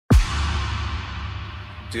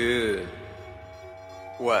Dude.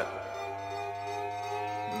 What?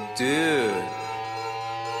 Dude.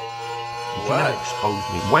 You can expose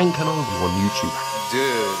me wanking over on YouTube.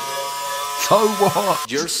 Dude. So what?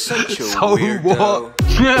 You're such a so weirdo. What?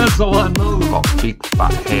 Yeah, so I know. I've got big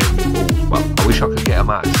fat hairy balls, but I wish I could get them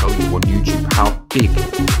out and show you on YouTube how big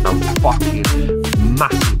and fucking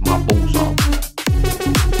massive my balls are.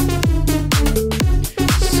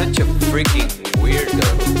 Such a freaking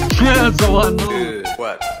weirdo. Yeah, so I know. Dude,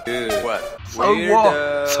 what? Dude, what? So Weirdo.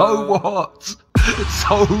 what? So what?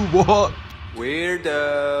 So what?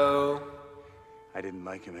 Weirdo. I didn't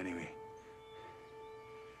like him anyway.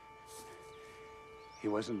 He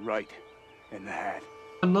wasn't right in the hat.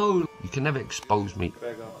 I know. You can never expose me.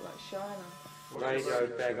 Beggar. Like Shiner. Radio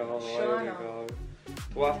beggar. There we go.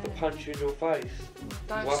 Do I have to punch you in your face?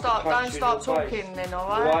 Don't start talking then, Do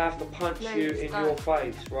alright? I have to punch you in your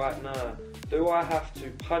face right now? Do I have to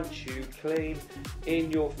punch you clean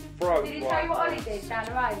in your throat Did he right tell you what now? Ollie did down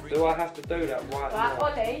the road? Do I have to do that right now?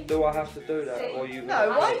 Ollie? Do I have to do that? Or you No,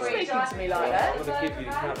 why are you speaking to me like I'm that? going to give you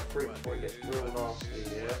the count of three before it gets real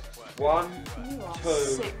nasty, yeah? 1, You are 2,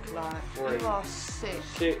 sick, like. 3. You are sick.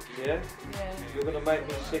 Sick, yeah? Yeah. You're going to make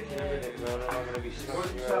me sick in a minute, man, and I'm going to be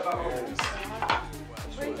smashing you out.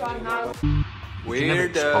 You can never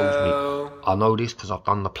expose Weirdo. me. I know this because I've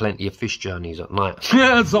done the plenty of fish journeys at night.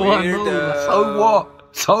 Yeah, so I know. So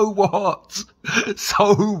what? So what?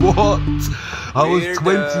 So what? I was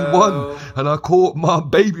 21 and I caught my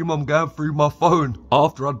baby mum going through my phone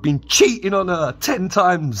after I'd been cheating on her 10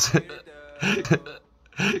 times.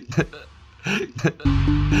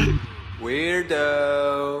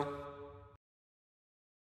 Weirdo.